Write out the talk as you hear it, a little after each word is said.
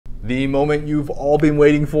the moment you've all been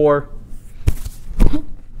waiting for.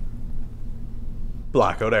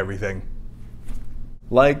 Blackout everything.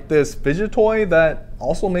 Like this fidget toy that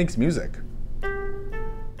also makes music.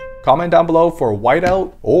 Comment down below for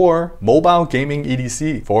whiteout or mobile gaming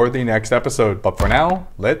EDC for the next episode. But for now,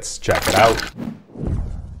 let's check it out.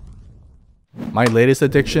 My latest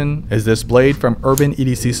addiction is this blade from Urban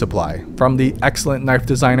EDC Supply from the excellent knife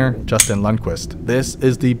designer Justin Lundquist. This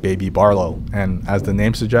is the Baby Barlow, and as the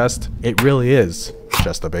name suggests, it really is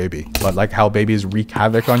just a baby. But like how babies wreak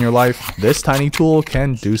havoc on your life, this tiny tool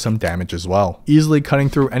can do some damage as well, easily cutting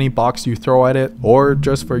through any box you throw at it or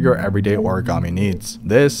just for your everyday origami needs.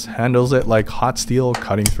 This handles it like hot steel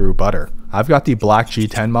cutting through butter. I've got the black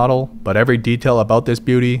G10 model, but every detail about this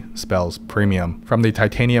beauty spells premium. From the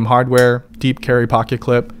titanium hardware, deep carry pocket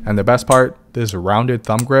clip, and the best part, this rounded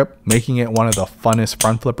thumb grip, making it one of the funnest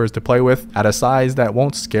front flippers to play with at a size that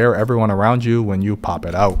won't scare everyone around you when you pop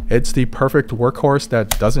it out. It's the perfect workhorse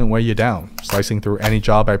that doesn't weigh you down. Slicing through any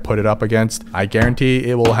job I put it up against, I guarantee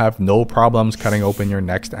it will have no problems cutting open your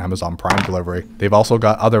next Amazon Prime delivery. They've also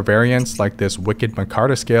got other variants like this wicked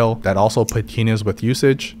micarta scale that also patinas with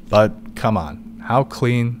usage, but come on. How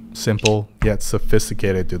clean, simple, yet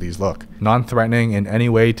sophisticated do these look? Non-threatening in any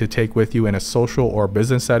way to take with you in a social or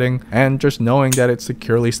business setting, and just knowing that it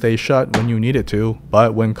securely stays shut when you need it to,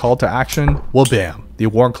 but when called to action, well bam! The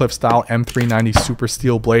Wharncliffe style M390 Super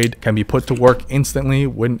Steel blade can be put to work instantly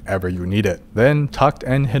whenever you need it, then tucked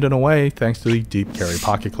and hidden away thanks to the deep carry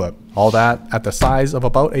pocket clip. All that at the size of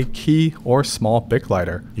about a key or small Bic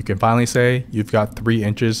lighter. You can finally say you've got 3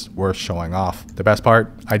 inches worth showing off. The best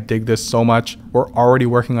part, I dig this so much, we're already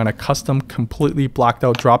working on a custom completely blacked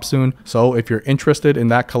out drop soon, so if you're interested in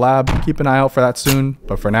that collab, keep an eye out for that soon,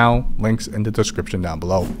 but for now, links in the description down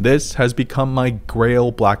below. This has become my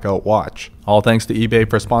grail blackout watch. All thanks to eBay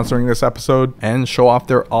for sponsoring this episode and show off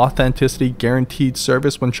their authenticity guaranteed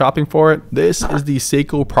service when shopping for it. This is the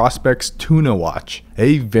Seiko Prospex Tuna watch,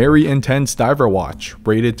 a very intense diver watch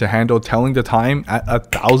rated to handle telling the time at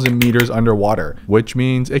 1,000 meters underwater, which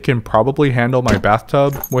means it can probably handle my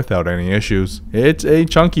bathtub without any issues. It's a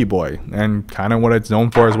chunky boy and kind of what it's known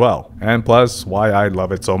for as well, and plus why I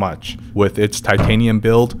love it so much. With its titanium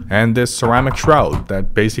build and this ceramic shroud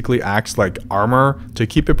that basically acts like armor to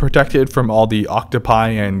keep it protected from all the octopi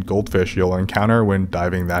and goldfish you'll encounter when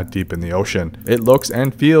diving that deep in the ocean. It looks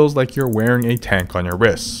and feels like you're wearing a tank on your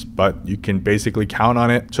wrists, but you can basically count on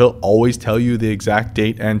it to always tell you the exact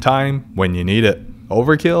date and time when you need it.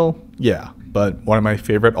 Overkill? Yeah, but one of my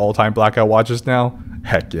favorite all-time blackout watches now?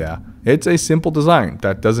 Heck yeah. It's a simple design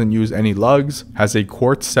that doesn't use any lugs, has a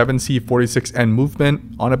quartz 7C46N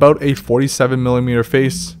movement on about a 47mm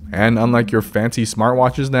face, and unlike your fancy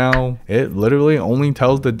smartwatches now, it literally only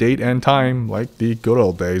tells the date and time like the good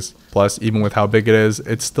old days. Plus, even with how big it is,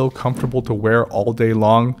 it's still comfortable to wear all day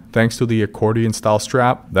long thanks to the accordion style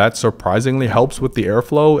strap that surprisingly helps with the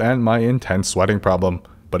airflow and my intense sweating problem.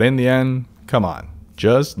 But in the end, come on,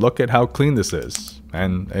 just look at how clean this is.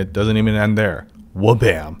 And it doesn't even end there.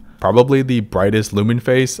 Wha-bam! Probably the brightest lumen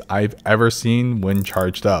face I've ever seen when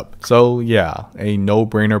charged up. So yeah, a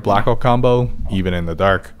no-brainer blackout combo, even in the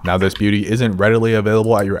dark. Now this beauty isn't readily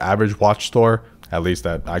available at your average watch store, at least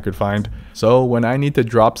that I could find. So when I need to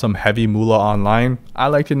drop some heavy moolah online, I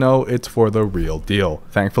like to know it's for the real deal.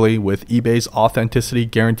 Thankfully, with eBay's authenticity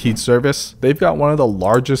guaranteed service, they've got one of the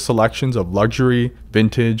largest selections of luxury,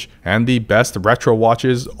 vintage, and the best retro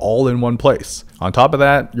watches all in one place. On top of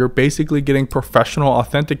that, you're basically getting professional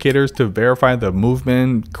authenticators to verify the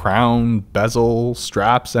movement, crown, bezel,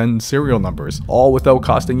 straps, and serial numbers, all without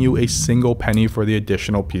costing you a single penny for the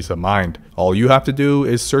additional peace of mind. All you have to do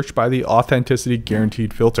is search by the authenticity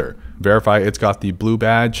guaranteed filter. Verify it's got the blue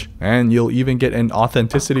badge, and you'll even get an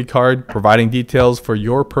authenticity card providing details for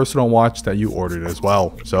your personal watch that you ordered as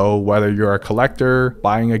well. So whether you're a collector,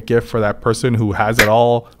 buying a gift for that person who has it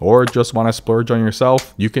all, or just want to splurge on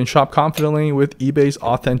yourself, you can shop confidently with eBay's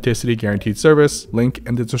authenticity guaranteed service, link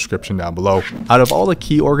in the description down below. Out of all the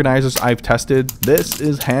key organizers I've tested, this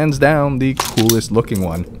is hands down the coolest looking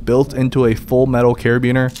one. Built into a full metal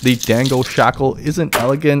carabiner, the Dango shackle isn't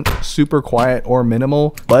elegant, super quiet, or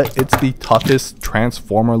minimal, but it's the toughest,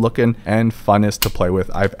 transformer looking, and funnest to play with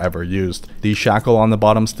I've ever used. The shackle on the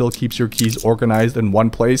bottom still keeps your keys organized in one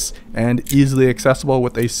place and easily accessible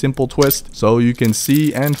with a simple twist, so you can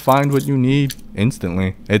see and find what you need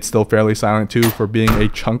instantly. It's still fairly silent too for being a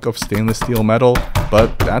chunk of stainless steel metal,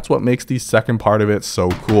 but that's what makes the second part of it so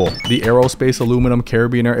cool. The aerospace aluminum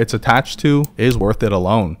carabiner it's attached to is worth it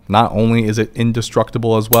alone. Not only is it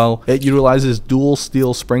indestructible as well, it utilizes dual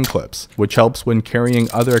steel spring clips, which helps when carrying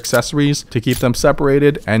other accessories accessories to keep them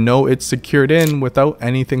separated and know it's secured in without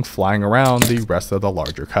anything flying around the rest of the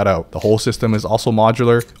larger cutout. The whole system is also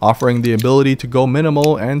modular, offering the ability to go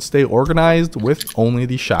minimal and stay organized with only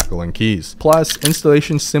the shackle and keys. Plus,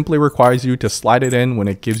 installation simply requires you to slide it in when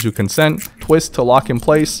it gives you consent, twist to lock in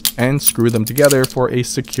place, and screw them together for a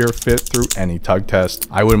secure fit through any tug test.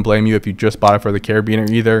 I wouldn't blame you if you just bought it for the carabiner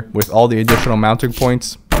either. With all the additional mounting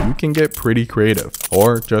points, you can get pretty creative,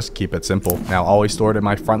 or just keep it simple. Now, always stored in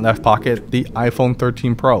my front left pocket, the iPhone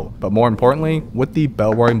 13 Pro, but more importantly, with the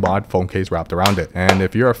Bellroy mod phone case wrapped around it. And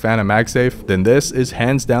if you're a fan of MagSafe, then this is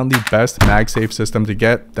hands down the best MagSafe system to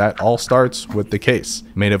get. That all starts with the case.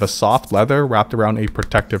 Made of a soft leather wrapped around a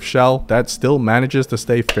protective shell that still manages to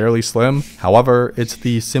stay fairly slim. However, it's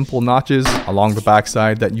the simple notches along the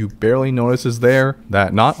backside that you barely notice is there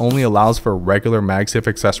that not only allows for regular MagSafe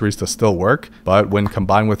accessories to still work, but when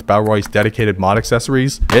combined with Bellroy's dedicated mod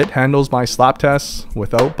accessories, it handles my slap tests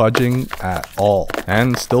without budging at all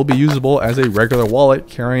and still be usable as a regular wallet,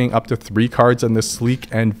 carrying up to 3 cards in this sleek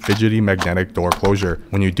and fidgety magnetic door closure.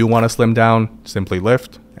 When you do want to slim down, simply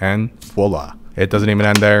lift and voila. It doesn't even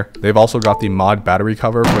end there. They've also got the mod battery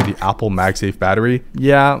cover for the Apple MagSafe battery.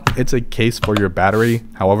 Yeah, it's a case for your battery.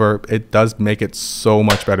 However, it does make it so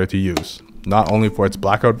much better to use. Not only for its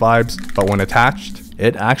blackout vibes, but when attached,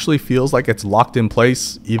 it actually feels like it's locked in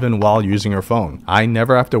place even while using your phone. I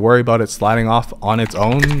never have to worry about it sliding off on its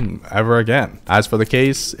own ever again. As for the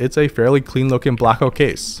case, it's a fairly clean looking blackout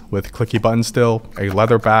case with clicky buttons still, a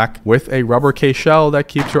leather back with a rubber case shell that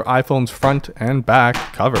keeps your iPhone's front and back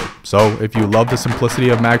covered. So if you love the simplicity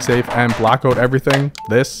of MagSafe and blackout everything,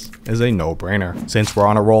 this is a no-brainer. Since we're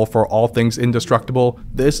on a roll for all things indestructible,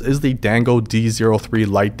 this is the Dango D03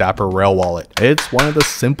 Light Dapper Rail Wallet. It's one of the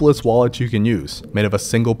simplest wallets you can use, made of a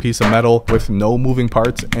single piece of metal with no moving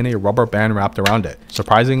parts and a rubber band wrapped around it.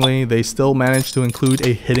 Surprisingly, they still managed to include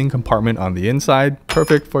a hidden compartment on the inside,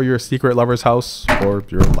 perfect for your secret lover's house or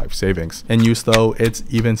your life savings. In use though, it's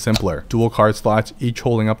even simpler. Dual card slots, each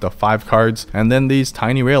holding up to 5 cards, and then these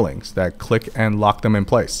tiny railings that click and lock them in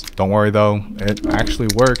place. Don't worry though, it actually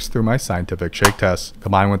works through my scientific shake test.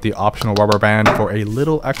 Combined with the optional rubber band for a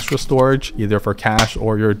little extra storage, either for cash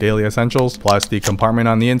or your daily essentials, plus the compartment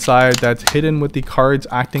on the inside that's hidden with the cards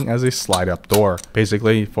acting as a slide up door.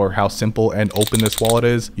 Basically, for how simple and open this wallet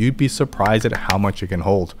is, you'd be surprised at how much it can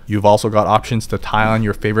hold. You've also got options to tie on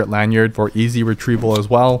your favorite lanyard for easy retrieval as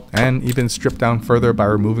well, and even strip down further by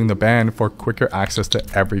removing the band for quicker access to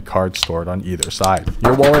every card stored on either side.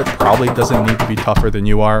 Your wallet probably doesn't need to be tougher than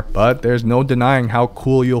you are, but there's no denying how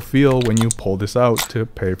cool you'll feel when you pull this out to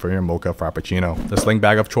pay for your mocha frappuccino. The sling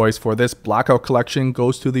bag of choice for this blackout collection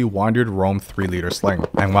goes to the Wandered Rome 3-liter sling.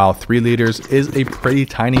 And while 3 liters is a pretty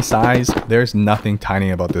tiny size, there's nothing tiny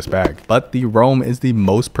about this bag. But the Rome is the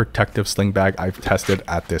most protective sling bag I've tested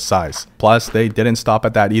at this size. Plus, they didn't stop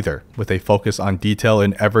at that either, with a focus on detail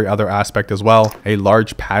in every other aspect as well. A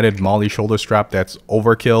large padded Molly shoulder strap that's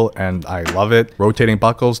overkill and I love it. Rotating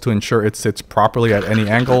buckles to ensure it sits properly at any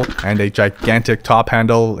angle, and a gigantic top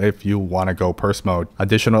handle if you want to go purse mode.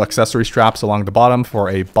 Additional accessory straps along the bottom for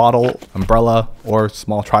a bottle, umbrella, or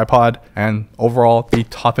small tripod, and overall the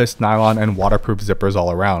toughest nylon and waterproof zippers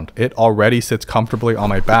all around. It already sits comfortably on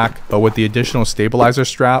my back, but with the additional stabilizer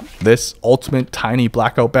strap, this ultimate tiny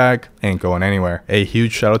blackout bag ain't going anywhere. A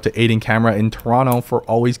huge shout out to Aiding Camera in Toronto for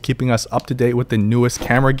always keeping us up to date with the newest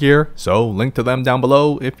camera gear, so link to them down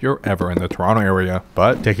below if you're ever in the Toronto area.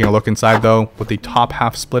 But taking a look inside though, with the top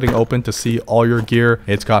half splitting open to see all your gear,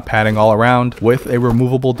 it's got padding all around with a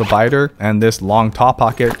removable divider and this long top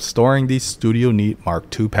pocket storing the Studio Neat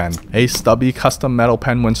Mark II pen. A stubby custom metal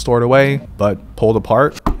pen when stored away, but pulled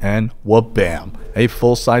apart and wha-bam. A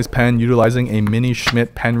full-size pen utilizing a mini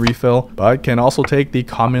Schmidt pen refill, but can also take the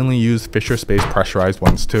commonly used Fisher Space pressurized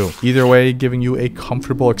ones too. Either way, giving you a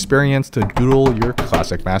comfortable experience to doodle your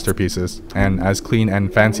classic masterpieces. And as clean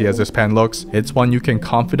and fancy as this pen looks, it's one you can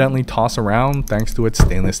confidently toss around thanks to its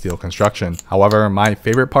stainless steel construction. However, my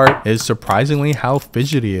favorite part is surprisingly how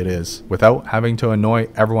fidgety it is, without having to annoy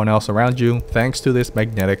everyone else around you thanks to this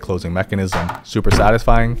magnetic closing mechanism. Super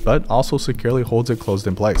satisfying, but also securely holds it closed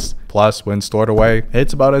in place. Plus, when stored away,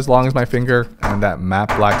 it's about as long as my finger, and that matte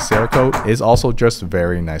black Cerakote is also just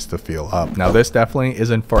very nice to feel up. Now, this definitely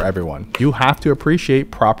isn't for everyone. You have to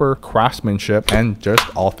appreciate proper craftsmanship and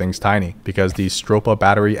just all things tiny, because the Stropa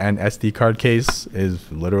battery and SD card case is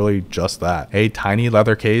literally just that. A tiny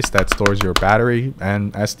leather case that stores your battery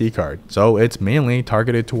and SD card. So it's mainly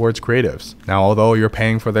targeted towards creatives. Now, although you're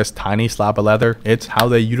paying for this tiny slab of leather, it's how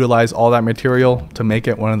they utilize all that material to make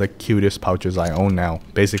it one of the cutest pouches I own now.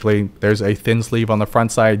 Basically, Basically, there's a thin sleeve on the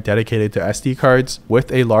front side dedicated to SD cards,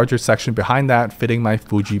 with a larger section behind that fitting my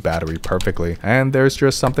Fuji battery perfectly. And there's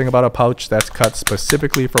just something about a pouch that's cut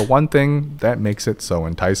specifically for one thing that makes it so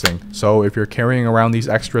enticing. So if you're carrying around these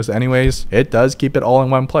extras anyways, it does keep it all in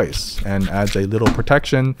one place and adds a little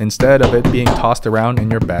protection instead of it being tossed around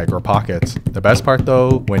in your bag or pockets. The best part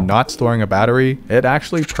though, when not storing a battery, it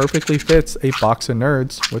actually perfectly fits a box of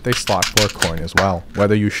Nerds with a slot for a coin as well.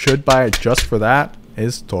 Whether you should buy it just for that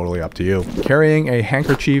is totally up to you. Carrying a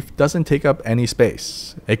handkerchief doesn't take up any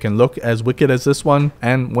space. It can look as wicked as this one,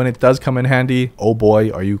 and when it does come in handy, oh boy,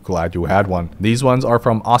 are you glad you had one. These ones are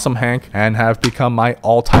from Awesome Hank and have become my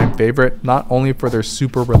all-time favorite, not only for their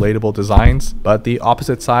super relatable designs, but the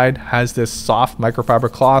opposite side has this soft microfiber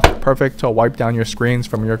cloth, perfect to wipe down your screens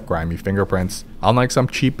from your grimy fingerprints. Unlike some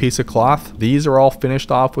cheap piece of cloth, these are all finished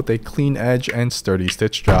off with a clean edge and sturdy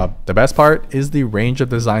stitch job. The best part is the range of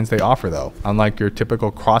designs they offer though, unlike your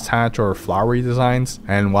typical crosshatch or flowery designs.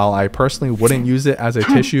 And while I personally wouldn't use it as a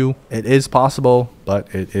tissue, it is possible,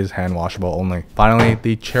 but it is hand washable only. Finally,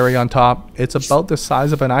 the cherry on top, it's about the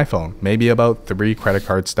size of an iPhone, maybe about 3 credit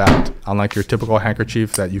cards stacked. Unlike your typical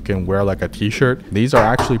handkerchief that you can wear like a t-shirt, these are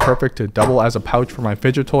actually perfect to double as a pouch for my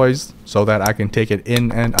fidget toys so that I can take it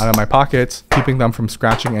in and out of my pockets, keeping them from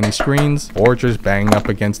scratching any screens or just banging up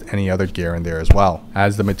against any other gear in there as well,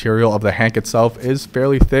 as the material of the hank itself is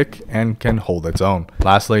fairly thick and can hold its own.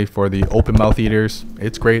 Lastly, for the open mouth eaters,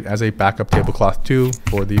 it's great as a backup tablecloth too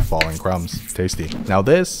for the falling crumbs. Tasty. Now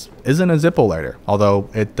this isn't a Zippo lighter, although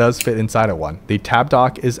it does fit inside of one. The tab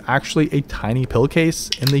dock is actually a tiny pill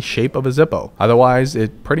case in the shape of a Zippo. Otherwise,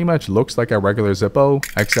 it pretty much looks like a regular Zippo,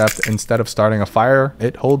 except instead of starting a fire,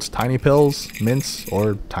 it holds tiny pills, mints,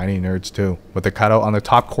 or tiny nerds too. With the cutout on the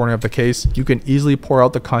top corner of the case, you can easily pour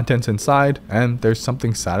out the contents inside, and there's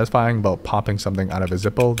something satisfying about popping something out of a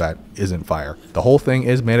Zippo that isn't fire. The whole thing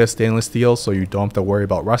is made of stainless steel, so you don't have to worry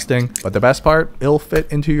about rusting, but the best part, it'll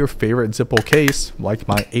fit into your favorite Zippo case, like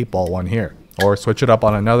my 8-ball one here. Or switch it up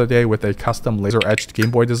on another day with a custom laser etched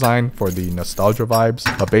Game Boy design for the nostalgia vibes.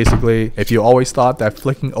 But basically, if you always thought that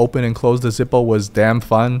flicking open and close the Zippo was damn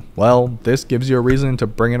fun, well, this gives you a reason to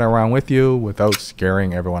bring it around with you without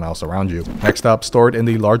scaring everyone else around you. Next up, stored in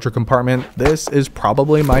the larger compartment, this is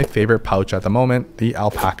probably my favorite pouch at the moment, the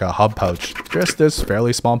Alpaca Hub Pouch. Just this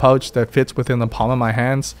fairly small pouch that fits within the palm of my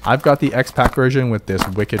hands. I've got the X-Pack version with this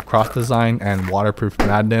wicked cross design and waterproof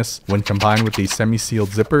madness when combined with the semi-sealed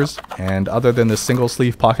zippers, and other than the single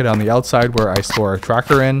sleeve pocket on the outside where I store a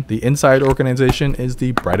tracker in, the inside organization is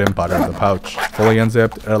the bread and butter of the pouch. Fully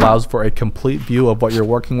unzipped, it allows for a complete view of what you're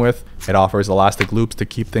working with. It offers elastic loops to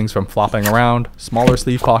keep things from flopping around, smaller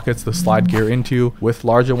sleeve pockets to slide gear into, with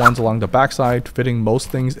larger ones along the backside fitting most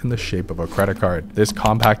things in the shape of a credit card. This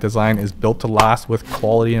compact design is built to last with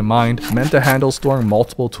quality in mind, meant to handle storing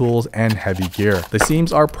multiple tools and heavy gear. The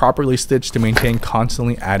seams are properly stitched to maintain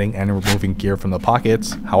constantly adding and removing gear from the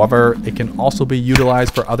pockets. However, it can also be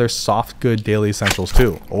utilized for other soft good daily essentials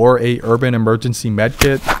too, or a urban emergency med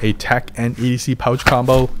kit, a tech and EDC pouch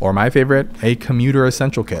combo, or my favorite, a commuter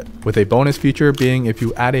essential kit, with a bonus feature being if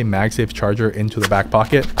you add a MagSafe charger into the back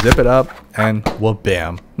pocket, zip it up, and well,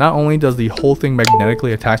 bam. Not only does the whole thing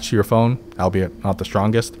magnetically attach to your phone, albeit not the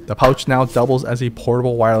strongest, the pouch now doubles as a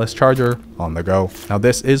portable wireless charger on the go. Now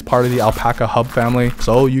this is part of the Alpaca Hub family,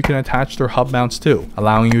 so you can attach their hub mounts too,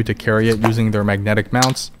 allowing you to carry it using their magnetic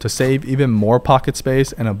mounts to save even more pocket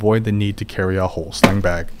space and avoid the need to carry a whole sling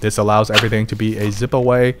bag. This allows everything to be a zip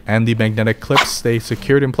away, and the magnetic clips stay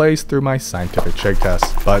secured in place through my scientific shake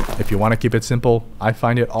test. But if you want to keep it simple, I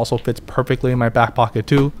find it also fits perfectly in my back pocket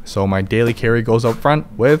too, so my daily carry goes up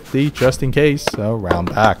front with the just in case around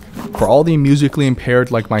back. For all the musically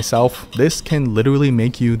impaired like myself, this can literally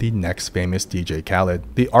make you the next famous DJ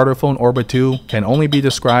Khaled. The Artophone Orbit 2 can only be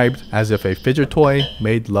described as if a fidget toy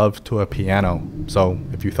made love to a piano. So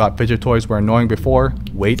if you thought fidget toys were annoying before,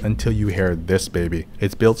 wait until you hear this baby.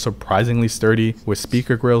 It's built surprisingly sturdy with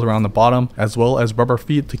speaker grills around the bottom, as well as rubber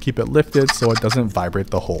feet to keep it lifted so it doesn't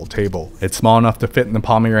vibrate the whole table. It's small enough to fit in the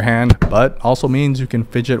palm of your hand, but also means you can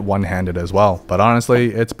fidget one-handed as well. But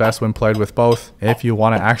honestly, it's best when played with both if you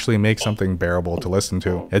want to actually make something bearable to listen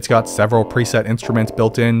to. It's got several preset instruments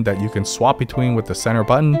built in that you can swap between with the center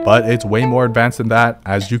button, but it's way more advanced than that,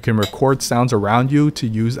 as you can record sounds around you to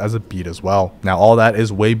use as a beat as well. Now all that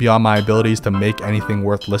is way beyond my abilities to make anything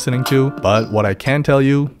worth listening to, but what I can tell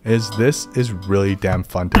you is this is really damn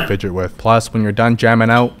fun to fidget with. Plus, when you're done jamming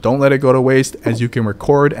out, don't let it go to waste, as you can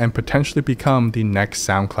record and potentially become the next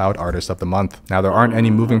SoundCloud artist of the month. Now there aren't any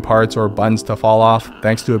moving parts or buttons to fall off,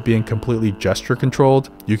 thanks to it being completely gesture controlled.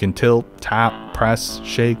 You can tilt, tap, press,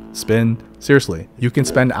 shake, spin, Seriously, you can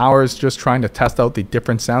spend hours just trying to test out the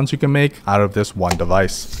different sounds you can make out of this one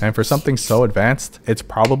device. And for something so advanced, it's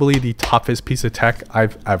probably the toughest piece of tech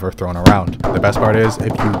I've ever thrown around. The best part is,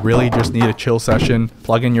 if you really just need a chill session,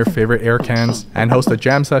 plug in your favorite air cans, and host a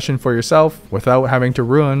jam session for yourself without having to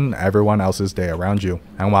ruin everyone else's day around you.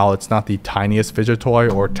 And while it's not the tiniest fidget toy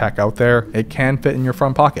or tech out there, it can fit in your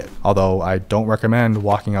front pocket. Although I don't recommend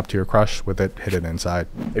walking up to your crush with it hidden inside.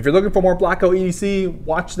 If you're looking for more Blackout EDC,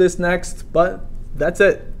 watch this next. But that's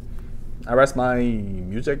it. I rest my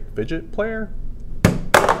music fidget player.